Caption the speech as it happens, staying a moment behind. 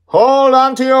Hold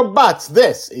on to your butts.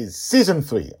 This is Season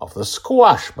 3 of the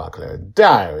Squashbuckler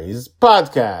Diaries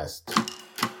podcast.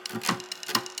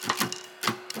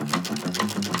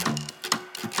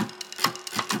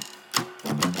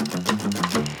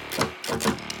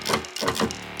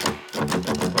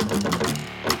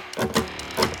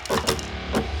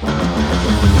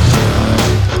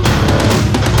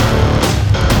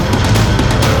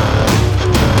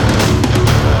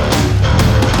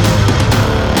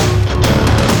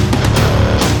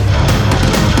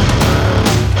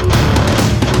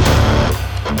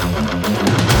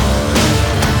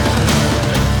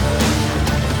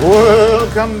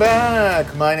 Welcome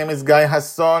back. My name is Guy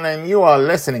Hasson, and you are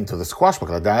listening to the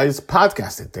Squashbuckler Diaries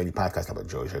podcast, a daily podcast about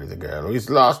Joy Shelley, the girl who is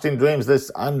lost in dreams.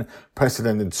 This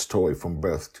unprecedented story from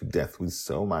birth to death with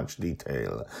so much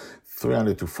detail.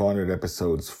 300 to 400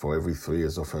 episodes for every 3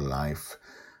 years of her life,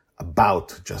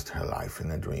 about just her life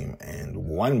in a dream, and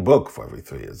one book for every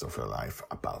 3 years of her life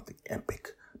about the epic,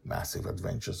 massive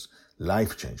adventures,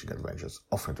 life-changing adventures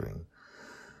of her dream.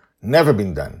 Never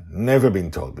been done, never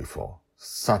been told before.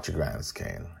 Such a grand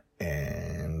scale.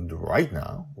 And right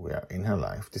now, we are in her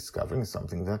life discovering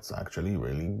something that's actually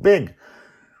really big.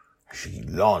 She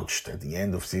launched at the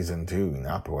end of season 2 in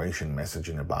Operation Message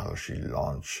in a Bottle. She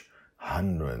launched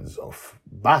hundreds of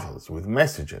battles with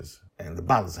messages, and the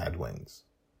battles had wings.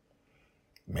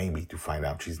 Maybe to find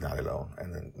out she's not alone,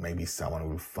 and then maybe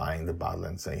someone will find the battle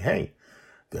and say, hey,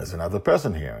 there's another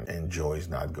person here, and Joy's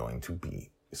not going to be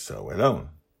so alone.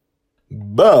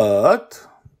 But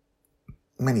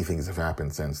many things have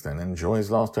happened since then, and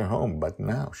Joy's lost her home, but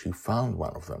now she found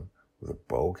one of them with a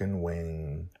broken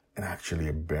wing and actually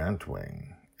a burnt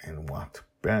wing. And what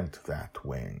burnt that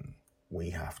wing, we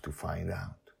have to find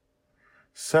out.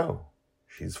 So,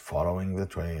 she's following the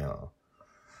trail.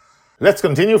 Let's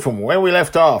continue from where we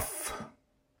left off.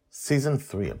 Season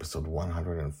 3, episode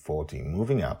 140,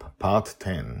 moving up, part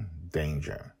 10,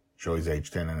 Danger. Joy's age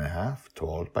 10 and a half,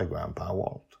 told by Grandpa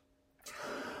Walt.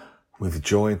 With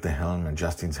Joy at the helm and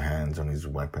Justin's hands on his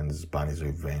weapons, Bunny's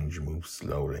revenge moved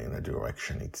slowly in a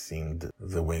direction it seemed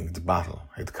the winged battle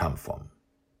had come from.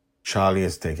 Charlie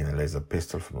has taken a laser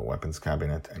pistol from the weapons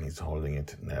cabinet and is holding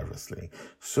it nervously.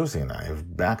 Susie and I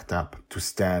have backed up to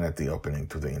stand at the opening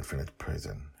to the infinite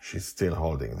prison. She's still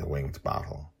holding the winged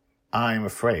battle. I'm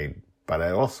afraid, but I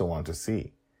also want to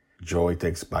see. Joy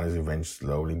takes Bunny's revenge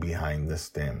slowly behind the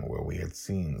stem where we had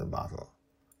seen the battle.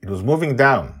 It was moving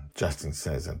down, Justin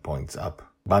says and points up.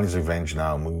 Bunny's revenge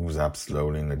now moves up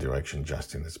slowly in the direction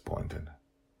Justin has pointed.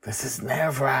 This is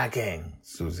nerve-wracking,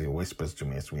 Susie whispers to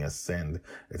me as we ascend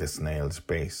at a snail's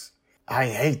pace. I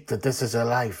hate that this is her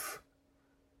life.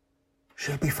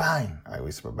 She'll be fine, I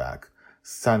whisper back.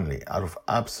 Suddenly, out of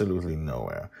absolutely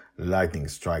nowhere, lightning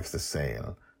strikes the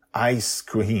sail. I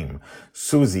scream.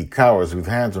 Susie cowers with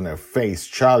hands on her face.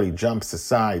 Charlie jumps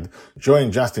aside. Joy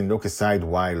and Justin look aside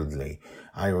wildly.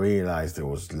 I realize there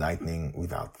was lightning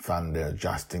without thunder.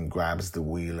 Justin grabs the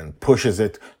wheel and pushes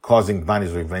it, causing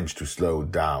Bunny's revenge to slow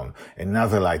down.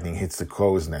 Another lightning hits the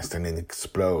crow's nest and it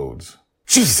explodes.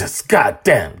 Jesus,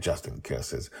 goddamn, Justin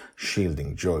curses,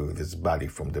 shielding Joy with his body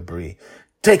from debris.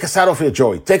 Take us out of here,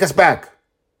 Joy. Take us back.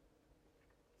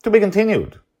 To be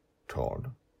continued, told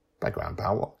by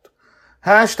Grandpa Walt.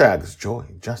 Hashtags Joy,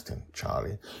 Justin,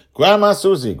 Charlie, Grandma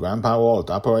Susie, Grandpa Walt,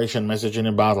 Operation Message in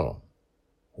a Bottle.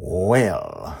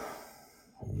 Well,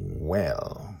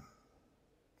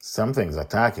 something's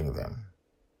attacking them.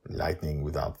 Lightning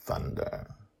without thunder.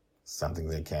 Something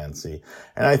they can't see.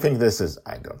 And I think this is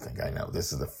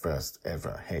the first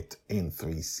ever hit in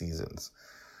 3 seasons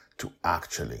to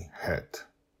actually hurt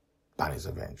Bunny's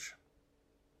Revenge.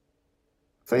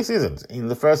 3 seasons. In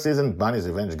the first season, Bunny's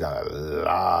Revenge got a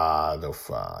lot of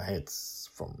hits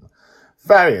from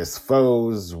various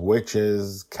foes,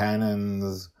 witches,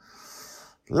 cannons,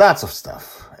 lots of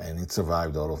stuff, and it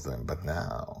survived all of them. But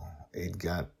now it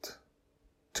got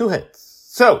 2 hits.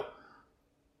 So,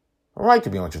 write to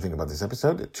me what you think about this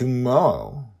episode.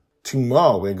 Tomorrow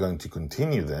we're going to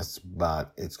continue this,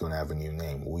 but it's going to have a new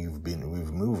name.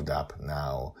 We've moved up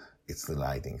now. It's the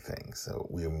lighting thing. So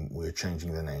we're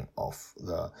changing the name of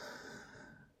the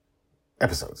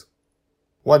episodes.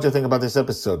 What do you think about this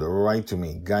episode? Write to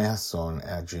me,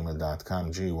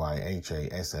 guyhasson@gmail.com,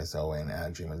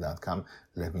 GYHASSON@gmail.com.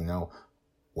 Let me know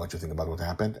what you think about what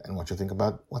happened and what you think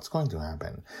about what's going to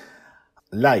happen.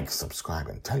 Like, subscribe,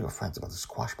 and tell your friends about the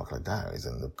Squashbuckler Diaries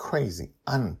and the crazy,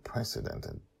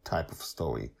 unprecedented type of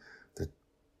story that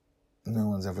no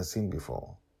one's ever seen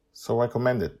before. So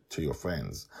recommend it to your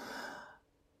friends.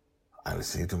 I will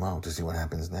see you tomorrow to see what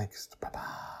happens next.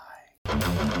 Bye-bye.